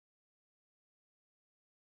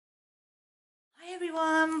Hi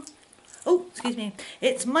everyone. Oh, excuse me.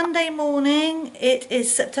 It's Monday morning. It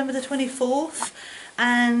is September the 24th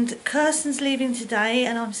and Kirsten's leaving today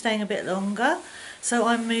and I'm staying a bit longer. So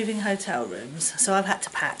I'm moving hotel rooms. So I've had to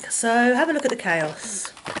pack. So have a look at the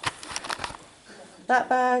chaos. That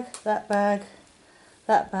bag, that bag,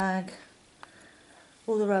 that bag.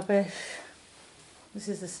 All the rubbish. This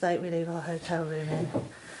is the state we leave our hotel room in.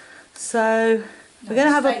 So we're going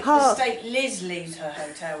to have a park. The state Liz leaves her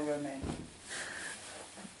hotel room in.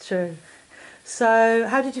 True. So,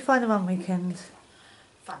 how did you find the mum weekend?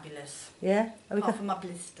 Fabulous. Yeah? Apart from my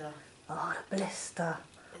blister. Oh, the blister.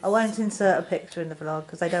 I won't insert a picture in the vlog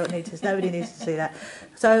because I don't need to. Nobody needs to see that.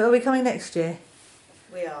 So, are we coming next year?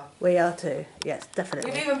 We are. We are too. Yes, definitely.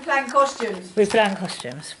 We've even planned costumes. We've planned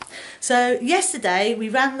costumes. So, yesterday we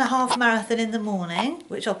ran the half marathon in the morning,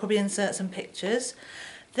 which I'll probably insert some pictures.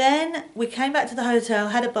 Then we came back to the hotel,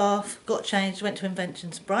 had a bath, got changed, went to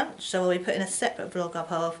Inventions Brunch. So we'll be putting a separate vlog up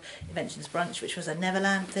of Inventions Brunch, which was a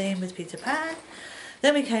Neverland theme with Peter Pan.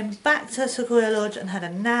 Then we came back to Sequoia Lodge and had a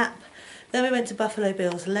nap. Then we went to Buffalo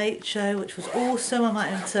Bill's Late Show, which was awesome. I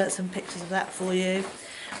might insert some pictures of that for you.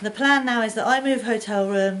 And the plan now is that I move hotel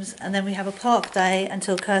rooms and then we have a park day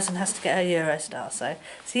until Kirsten has to get her Eurostar. So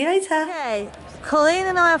see you later. Okay, Colleen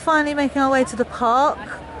and I are finally making our way to the park.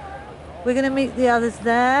 We're going to meet the others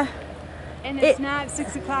there. And it's not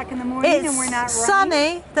 6 o'clock in the morning and we're not running. It's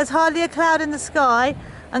sunny, there's hardly a cloud in the sky,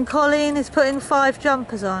 and Colleen is putting 5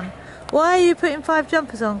 jumpers on. Why are you putting 5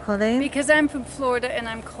 jumpers on, Colleen? Because I'm from Florida and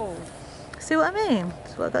I'm cold. See what I mean?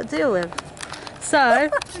 That's what I've got to deal with. So,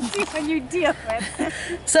 See what you deal with.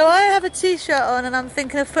 so I have a t-shirt on and I'm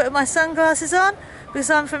thinking of putting my sunglasses on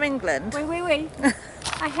because I'm from England. Wait.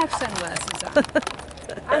 I have sunglasses on.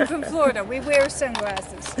 I'm from Florida. We wear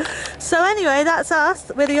sunglasses. So anyway, that's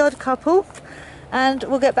us. We're the odd couple. And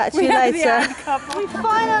we'll get back to you later. The odd couple. We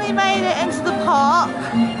finally made it into the park.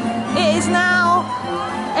 It is now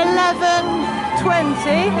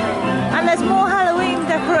 11:20 and there's more Halloween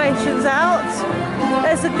decorations out.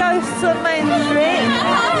 There's the ghosts on Main Street.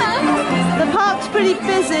 The park's pretty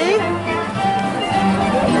busy.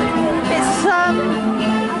 It's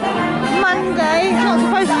Monday. It's not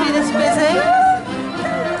supposed to be this busy.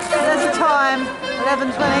 There's the time,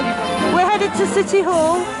 11:20. We're headed to City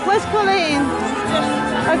Hall. Where's Colleen?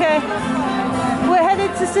 Okay. We're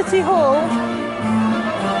headed to City Hall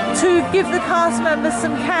to give the cast members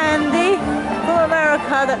some candy from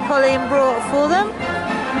America that Colleen brought for them.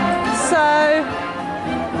 So,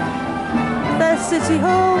 there's City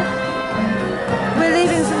Hall. We're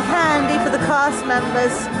leaving some candy for the cast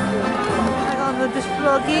members. Hang on, we're just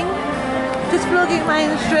vlogging. Just vlogging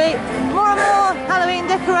Main Street. More and more Halloween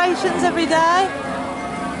decorations every day.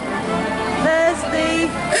 There's the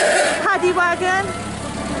paddy wagon.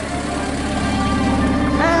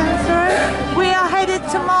 We are headed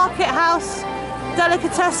to Market House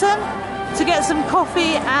Delicatessen to get some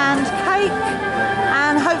coffee and cake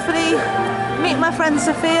and hopefully meet my friend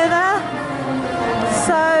Sophia there.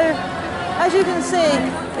 So, as you can see,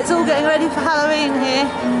 it's all getting ready for Halloween here.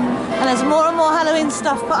 And there's more and more Halloween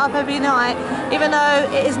stuff put up every night, even though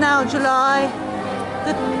it is now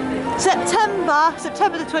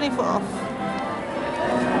September the 24th.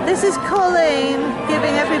 This is Colleen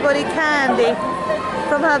giving everybody candy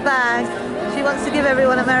from her bag. She wants to give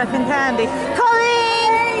everyone American candy.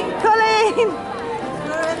 Colleen! Colleen!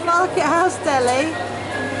 We're at Market House Deli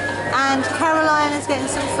and Caroline is getting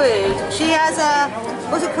some food. She has a,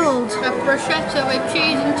 what's it called? A bruschetta with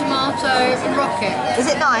cheese and tomato and rocket. Is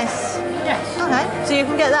it nice? Yes. Okay, so you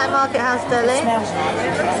can get that at Market House Deli.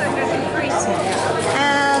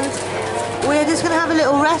 And we're just going to have a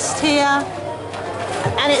little rest here.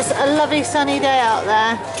 And it's a lovely sunny day out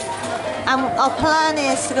there. And our plan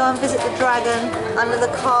is to go and visit the dragon under the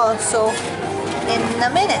castle in a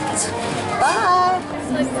minute. Bye!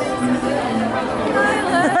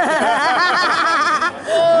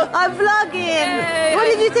 I'm vlogging! Yay. What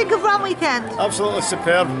did you think of Run Weekend? Absolutely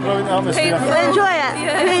superb, brilliant atmosphere. You enjoy it?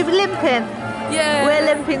 Yeah. We're limping? Yeah. We're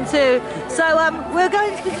limping too. So we're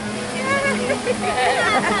going to...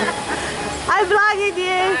 I'm vlogging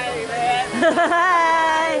you!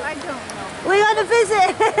 Hi! I don't know. We're going to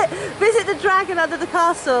visit the dragon under the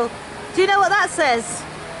castle. Do you know what that says?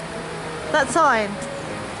 That sign?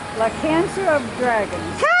 La Cancer of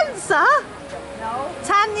Dragons. Cancer? No.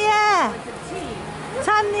 Tanya!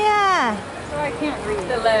 Tanya! So I can't read.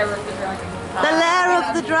 The lair of the dragon. The lair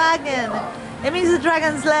of the dragon. It means the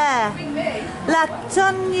dragon's lair. La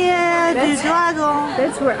Tanya du dragon.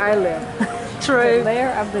 That's where I live. True. The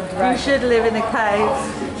lair of the dragon. You should live in a cave.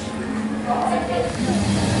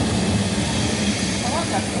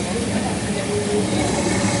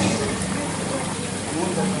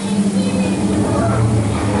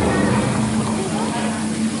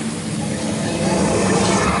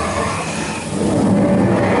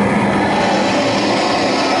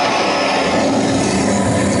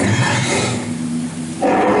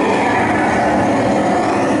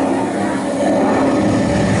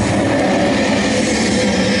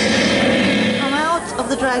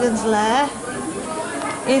 Dragon's Lair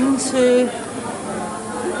into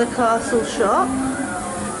the castle shop,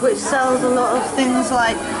 which sells a lot of things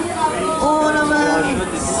like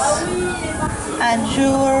ornaments and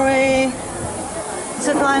jewellery. It's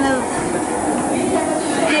a kind of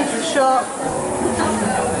gift shop,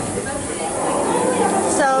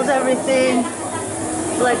 sells everything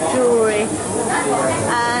like jewellery,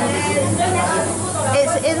 and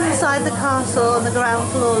it's inside the castle on the ground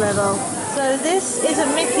floor level. So this is a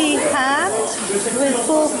Mickey hand with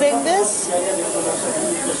 4 fingers,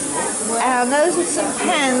 and those are some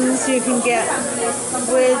pens you can get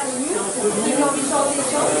with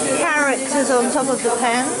characters on top of the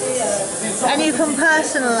pens, and you can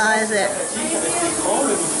personalise it.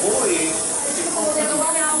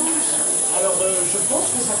 Alors, je pense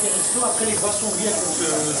que ça fait resto après les boissons bien qu'on se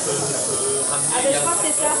ramener. Je crois que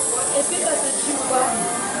c'est ça. Est-ce que ça se tue ou pas?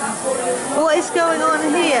 What is going on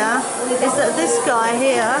here is that this guy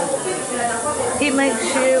here, he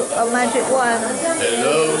makes you a magic wand.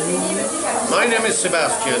 Hello, my name is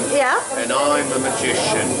Sebastian. Yeah? And I'm a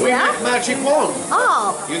magician. We Yeah? make magic wands.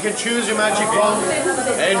 Oh, You can choose your magic wand,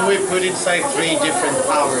 and we put inside 3 different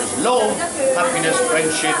powers: love, happiness,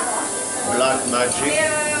 friendship, black magic,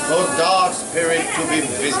 for dark spirit to be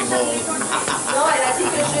visible.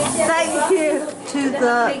 thank you to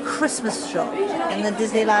the Christmas shop in the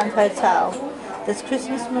Disneyland Hotel. There's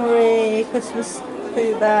Christmas Marie, Christmas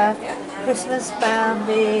Pooh Bear, Christmas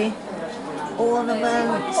Bambi,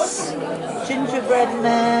 ornaments, gingerbread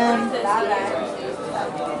man,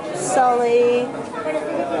 Sully,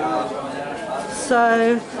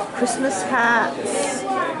 so Christmas hats.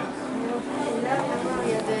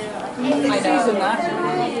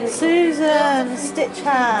 Susan, Stitch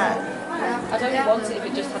hat. I'd only want it if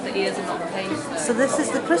it just had the ears and not the face. So this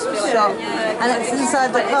is the Christmas shop, and it's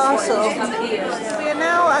inside the castle. We are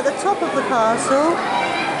now at the top of the castle,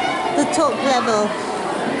 the top level,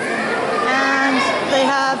 and they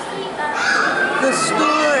have the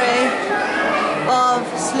story of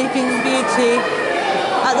Sleeping Beauty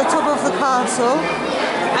at the top of the castle,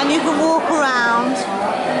 and you can walk around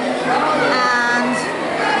and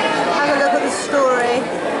have a look at the story.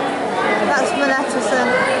 That's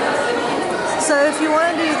Maleficent. So if you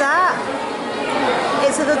want to do that,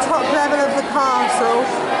 it's at the top level of the castle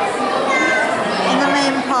in the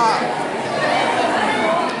main park.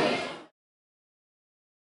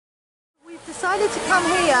 We've decided to come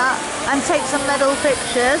here and take some medal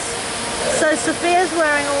pictures. So Sophia's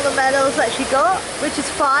wearing all the medals that she got, which is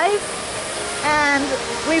 5, and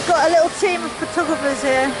we've got a little team of photographers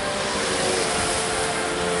here.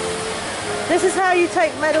 This is how you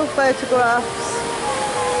take medal photographs.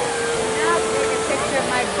 Now take a picture of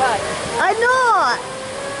my butt. I know!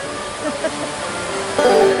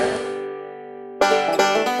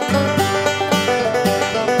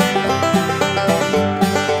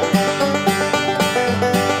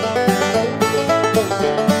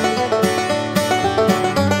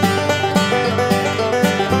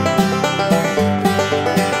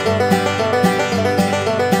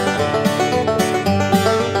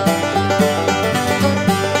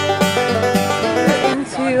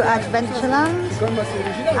 Adventureland,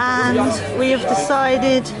 and we have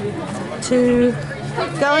decided to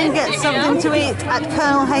go and get something to eat at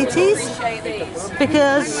Colonel Hattie's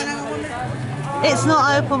because it's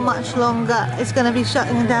not open much longer. It's going to be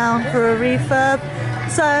shutting down for a refurb.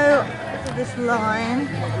 So this line,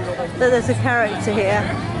 that there's a character here.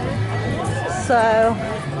 So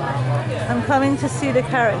I'm coming to see the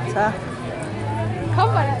character.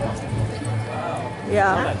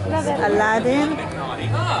 Yeah, Aladdin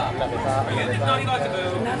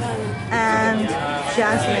and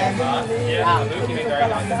Jasmine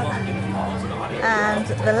and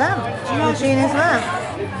the lamp, the genie's lamp.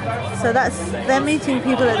 So they're meeting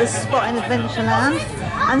people at this spot in Adventureland,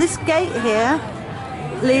 and this gate here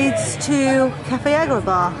leads to Cafe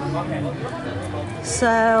Agrabah.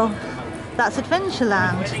 So that's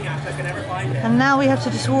Adventureland, and now we have to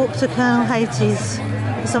just walk to Colonel Hattie's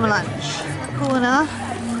for some lunch. Corner,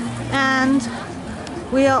 and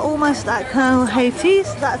we are almost at Colonel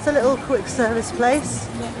Hattie's. That's a little quick service place,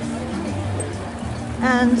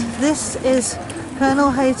 and this is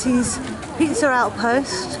Colonel Hattie's Pizza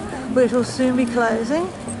Outpost, which will soon be closing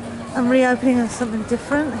and reopening as something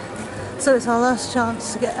different. So it's our last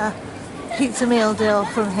chance to get a pizza meal deal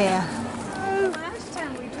from here. Last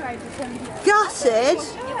time we tried to come here. Gutted,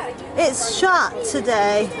 it's shut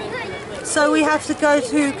today. So we have to go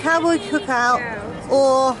to Cowboy Cookout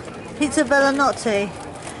or Pizza Bella Notte.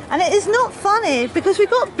 And it is not funny because we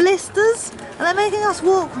got blisters and they're making us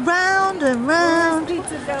walk round and round.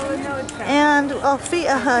 Pizza Bella Notte. And our feet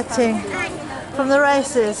are hurting from the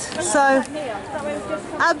races. So,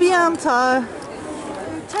 a bientôt.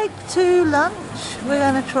 Take to lunch, we're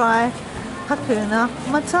going to try Hakuna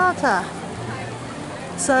Matata.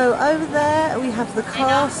 So over there we have the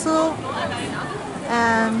castle,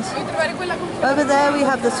 and over there we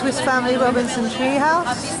have the Swiss Family Robinson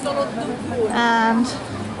treehouse, and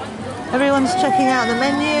everyone's checking out the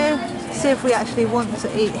menu to see if we actually want to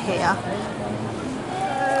eat here.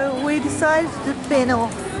 So we decided to bin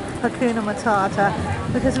off Hakuna Matata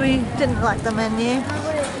because we didn't like the menu.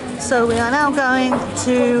 So we are now going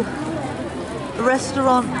to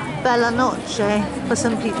Restaurant Bella Notte for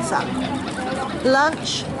some pizza.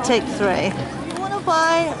 Lunch, take 3. We want to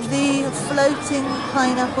buy the floating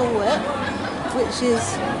pineapple whip, which is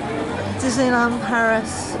Disneyland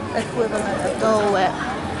Paris equivalent of Dole Whip.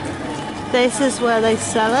 This is where they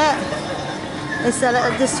sell it. They sell it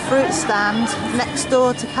at this fruit stand next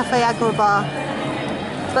door to Cafe Agrabah.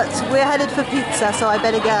 But we're headed for pizza, so I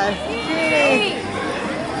better go.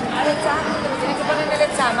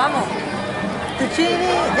 The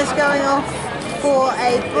genie is going off for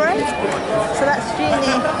a break, so that's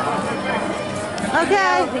Genie.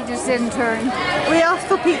 Okay, He just didn't turn. we asked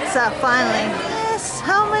for pizza finally. Yes,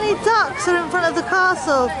 how many ducks are in front of the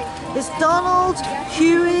castle? It's Donald,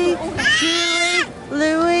 Huey, Julie,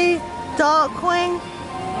 Louie, Darkwing.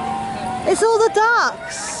 It's all the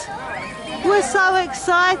ducks. We're so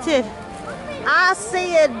excited. I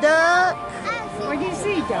see a duck. What do you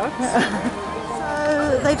see, ducks?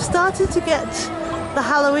 So they've started to get the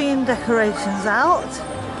Halloween decorations out.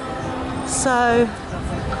 So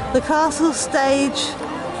the castle stage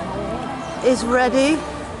is ready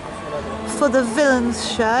for the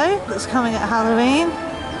villains show that's coming at Halloween.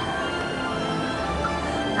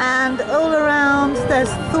 And all around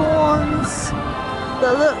there's thorns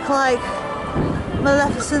that look like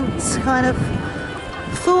Maleficent's kind of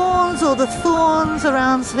thorns, or the thorns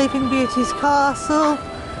around Sleeping Beauty's castle.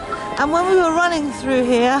 And when we were running through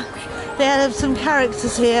here, they had some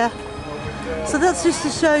characters here. So that's just to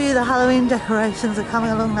show you the Halloween decorations are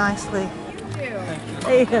coming along nicely.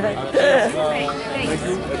 There you go.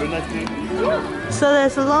 So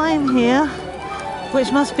there's a line here,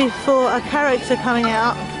 which must be for a character coming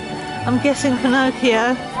out. I'm guessing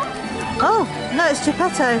Pinocchio. Oh, no, it's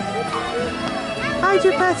Geppetto. Hi,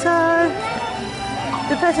 Geppetto.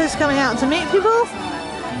 Geppetto's coming out to meet people,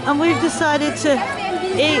 and we've decided to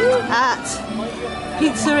eat at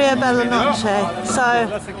Pizzeria Bella Notte. So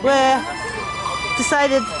we're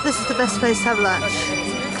decided this is the best place to have lunch.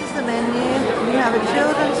 This is the menu. We have a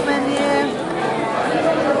children's menu,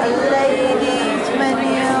 a ladies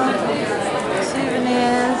menu,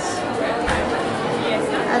 souvenirs,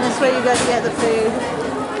 and that's where you go to get the food.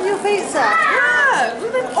 Your pizza. Yeah,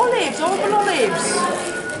 with them olives, horrible olives.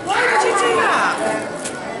 Why would you do that?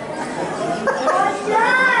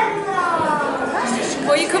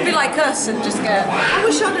 Well, you could be like us and just get... I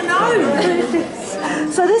wish I'd have known.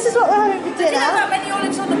 So this is what we're having for Didn't have dinner. that many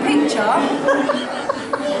olives on the picture.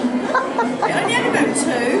 It only had about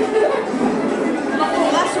 2. And I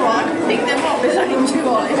thought, that's alright, I can pick them up, there's only 2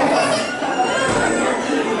 olives.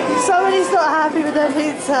 Somebody's not happy with their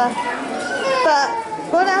pizza. But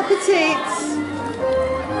bon appetit.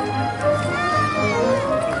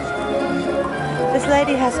 This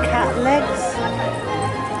lady has cat legs.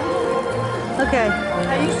 Okay.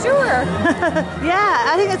 Are you sure? Yeah,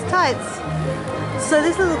 I think it's tights. So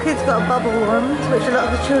this little kid's got a bubble wand, which a lot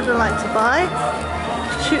of the children like to buy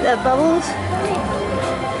to shoot their bubbles.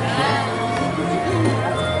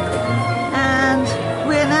 And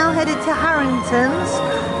we're now headed to Harrington's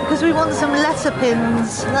because we want some letter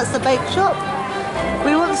pins. That's the bake shop.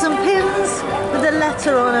 We want some pins with a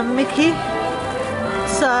letter on a Mickey.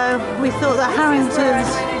 So we thought that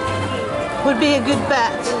Harrington's would be a good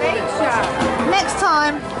bet. Next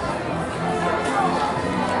time.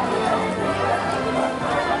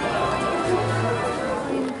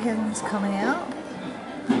 Halloween pins coming out.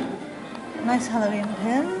 Nice Halloween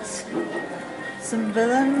pins. Some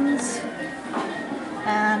villains.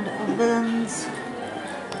 And a villains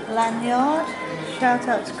lanyard. Shout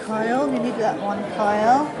out to Kyle. You need that one,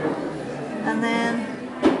 Kyle. And then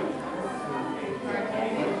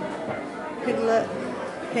Piglet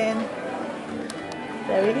pin.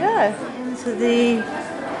 There we go. Into the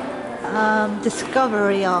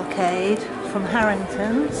Discovery Arcade from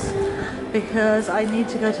Harrington's. because I need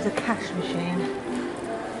to go to the cash machine.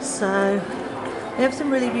 So they have some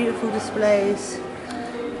really beautiful displays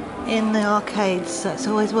in the arcades, so it's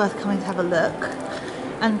always worth coming to have a look.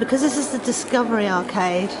 And because this is the Discovery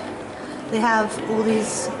Arcade, they have all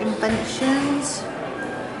these inventions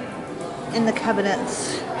in the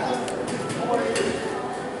cabinets.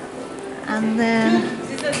 And then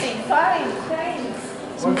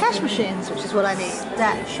some cash machines, which is what I need.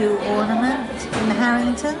 Statue ornament in the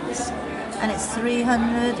Harringtons, and it's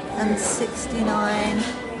 €369.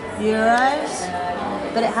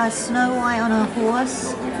 But it has Snow White on a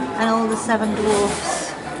horse and all the 7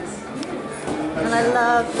 dwarfs. And I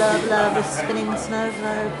love the spinning snow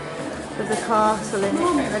globe with the castle in it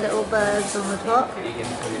and the little birds on the top.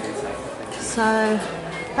 So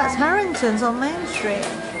that's Harrington's on Main Street.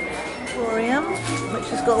 Emporium, which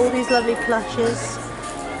has got all these lovely plushes,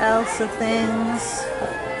 Elsa things,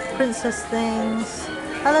 princess things.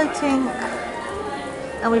 Hello Tink.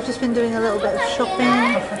 And we've just been doing a little bit of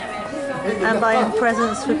shopping and buying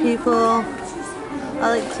presents for people.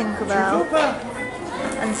 I like Tinkerbell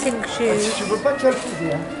and Tink shoes.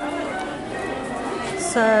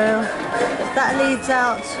 So that leads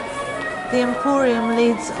out, the Emporium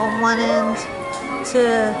leads on one end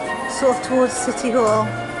to sort of towards City Hall.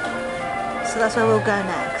 So that's where we'll go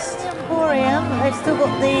next. Emporium, they've still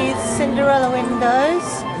got these Cinderella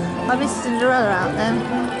windows. I missed Cinderella out then.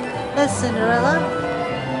 There's Cinderella.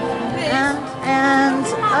 And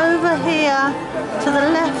over here to the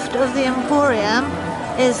left of the Emporium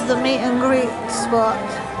is the meet and greet spot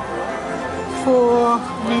for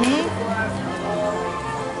Minnie.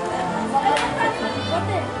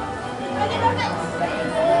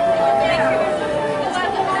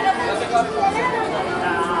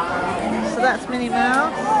 So that's Minnie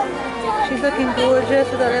Mouse. She's looking gorgeous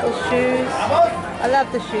with her little shoes. I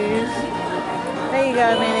love the shoes. There you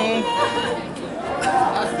go, Minnie.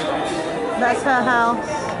 That's her house.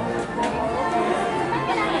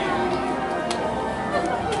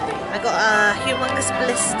 I got a humongous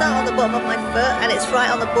blister on the bottom of my foot, and it's right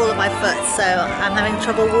on the ball of my foot, so I'm having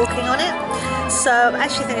trouble walking on it. So I'm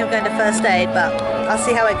actually thinking of going to first aid, but I'll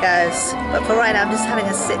see how it goes. But for right now, I'm just having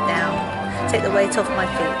a sit down, take the weight off my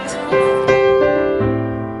feet.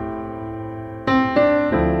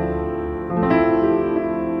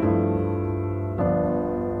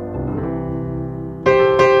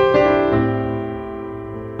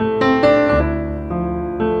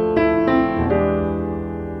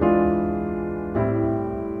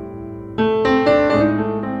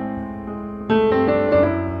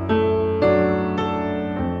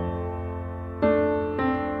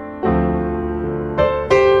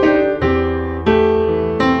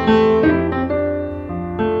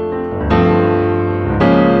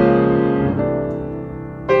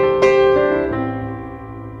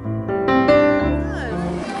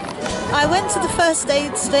 I went to the first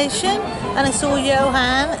aid station and I saw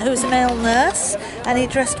Johan, who's a male nurse, and he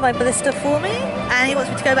dressed my blister for me, and he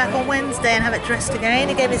wants me to go back on Wednesday and have it dressed again.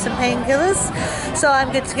 He gave me some painkillers, so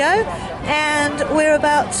I'm good to go. And we're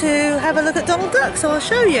about to have a look at Donald Duck, so I'll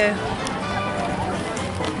show you.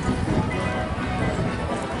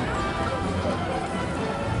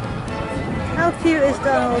 How cute is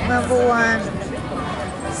Donald, number one?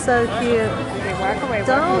 So cute.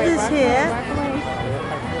 Donald is here.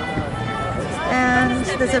 And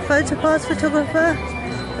there's a photopass photographer,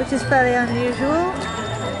 which is fairly unusual.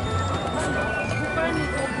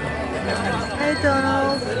 Hey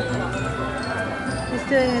Donald. He's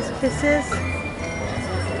doing his kisses.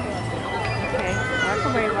 Okay, walk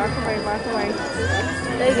away, walk away, walk away.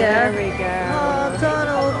 There you go. There we go. Oh,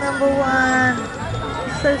 Donald, number one.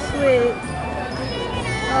 So sweet.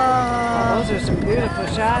 Oh, Those are some beautiful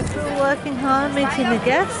shots. we're working hard meeting the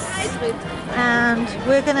guests. And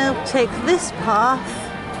we're going to take this path,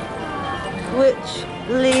 which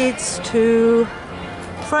leads to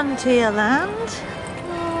Frontierland,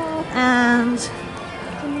 and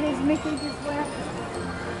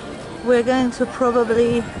we're going to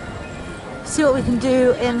probably see what we can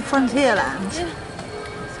do in Frontierland.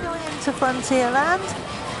 It's going into Frontierland,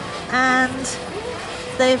 and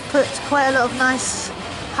they've put quite a lot of nice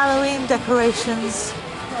Halloween decorations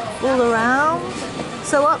all around.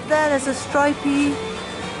 So up there's a stripy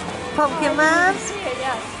pumpkin man,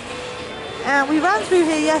 and we ran through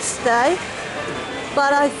here yesterday,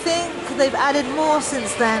 but I think they've added more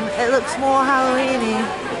since then. It looks more Halloweeny.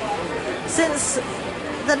 Since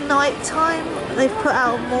the night time, they've put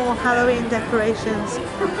out more Halloween decorations.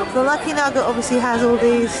 The Lucky Nugget obviously has all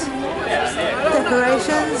these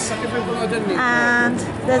decorations, and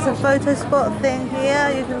there's a photo spot thing here,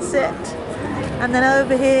 you can sit, and then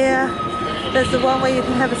over here There's the one where you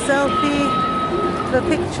can have a selfie, have a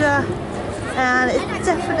picture, and it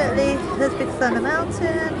definitely, there's Big Thunder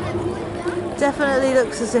Mountain. Definitely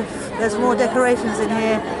looks as if there's more decorations in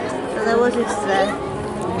here than there was yesterday.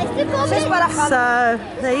 So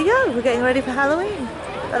there you go, we're getting ready for Halloween.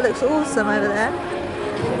 That looks awesome over there.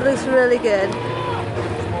 It looks really good.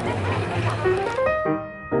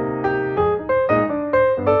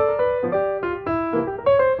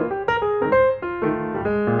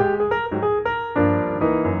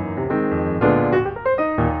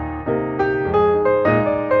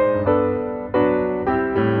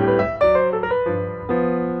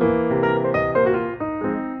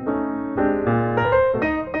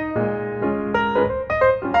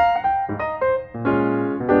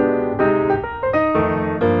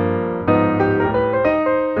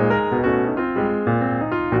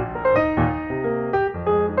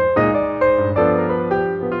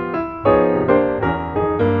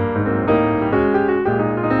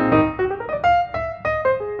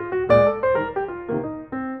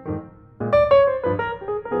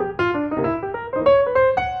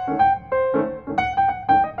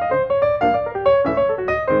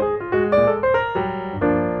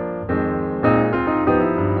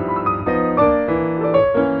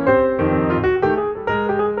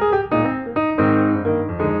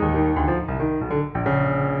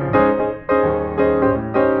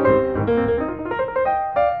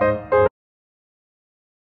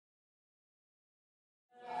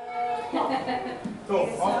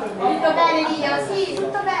 Tutto bene Lia? Sì,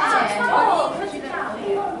 tutto bene.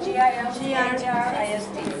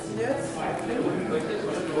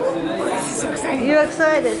 You're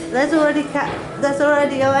excited? There's already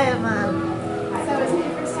Iron Man. So is it your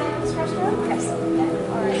first time in this restaurant? Yes.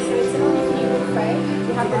 Alright, so it's an all-you-can-eat buffet.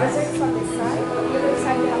 You have the desserts on this side. On the other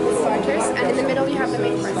side you have the starters, and in the middle you have the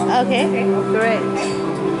main course. Okay, great.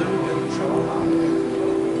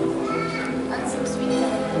 And some sweet.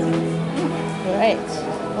 Great.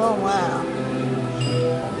 Oh wow.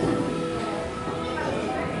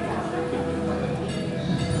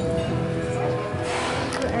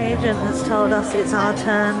 The agent has told us it's our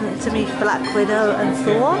turn to meet Black Widow and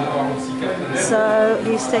Thor. So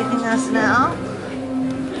he's taking us now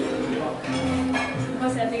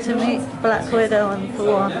to meet Black Widow and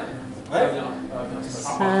Thor.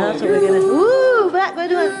 So that's what we're gonna. Ooh, Black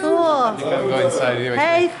Widow and Thor. Go inside here.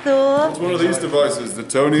 Hey Thor. What's one of these devices? Did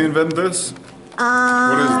Tony invent this?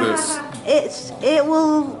 What is this? It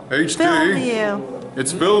will HD? film you.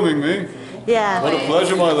 It's filming me. Yeah. What a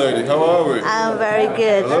pleasure, my lady. How are we? I'm very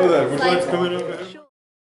good. Hello there. Would you like to come in over here?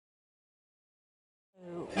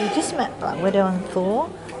 We just met Black Widow and Thor,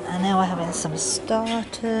 and now we're having some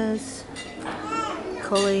starters.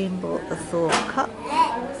 Colleen bought the Thor cup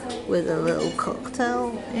with a little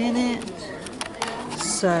cocktail in it.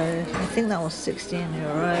 So I think that was 16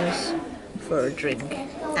 euros for a drink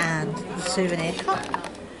and the souvenir cup.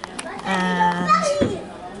 And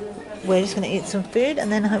we're just going to eat some food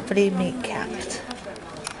and then hopefully meet Cat.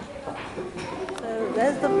 So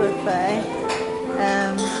there's the buffet.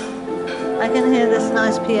 I can hear this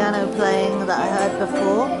nice piano playing that I heard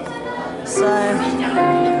before. So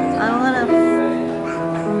I'm going to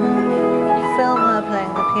film her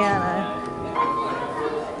playing the piano.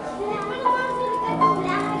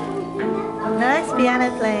 Nice piano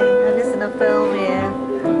playing. I'm just going to film you.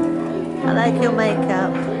 I like your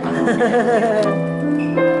makeup.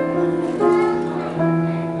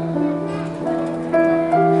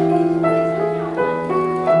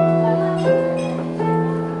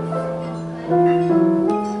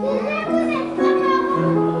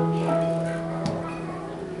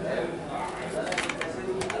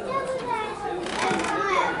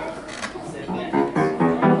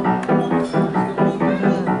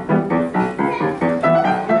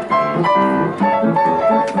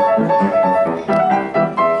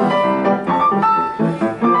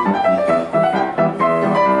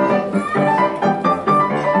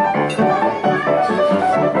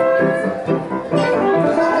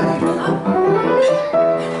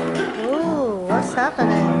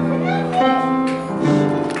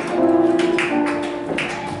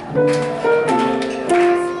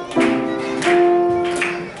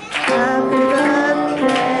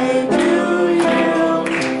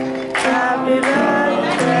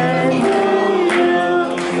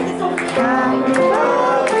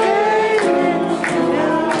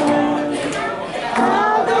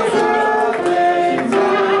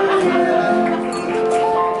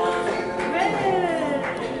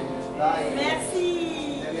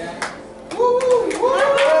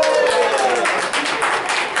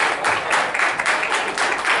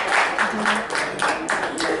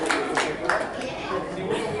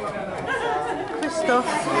 stuff.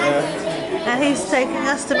 And he's taking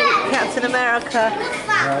us to meet Captain America.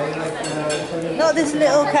 Not this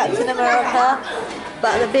little Captain America,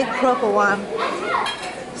 but the big proper one.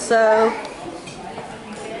 So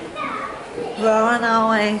we're on our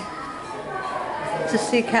way to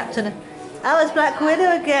see Captain. Oh, it's Black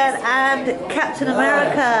Widow again and Captain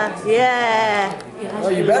America. Yeah. Oh,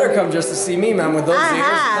 you better come just to see me, man, with those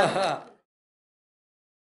ears.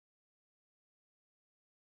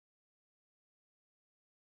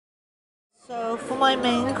 So for my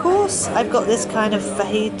main course, I've got this kind of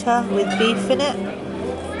fajita with beef in it,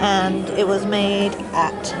 and it was made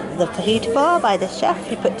at the fajita bar by the chef.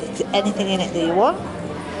 You put anything in it that you want.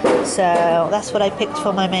 So that's what I picked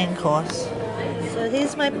for my main course. So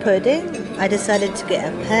here's my pudding. I decided to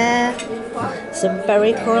get a pear, some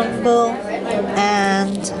berry crumble,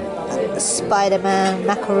 and Spider-Man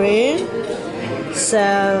macaroon. So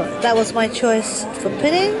that was my choice for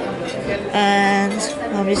pudding, and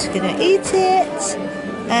I'm just gonna eat it,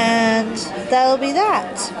 and that'll be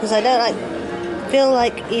that, because I don't feel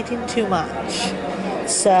like eating too much.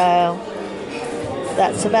 So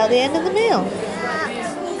that's about the end of the meal.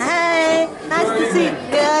 Hey, nice to see you.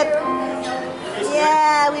 Good.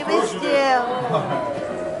 Yeah, we missed you.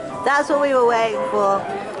 That's what we were waiting for.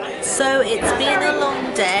 So it's been a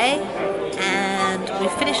long day, and we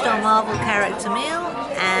finished our Marvel character meal,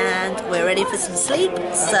 and we're ready for some sleep.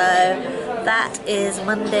 So that is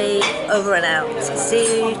Monday over and out.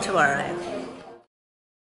 See you tomorrow.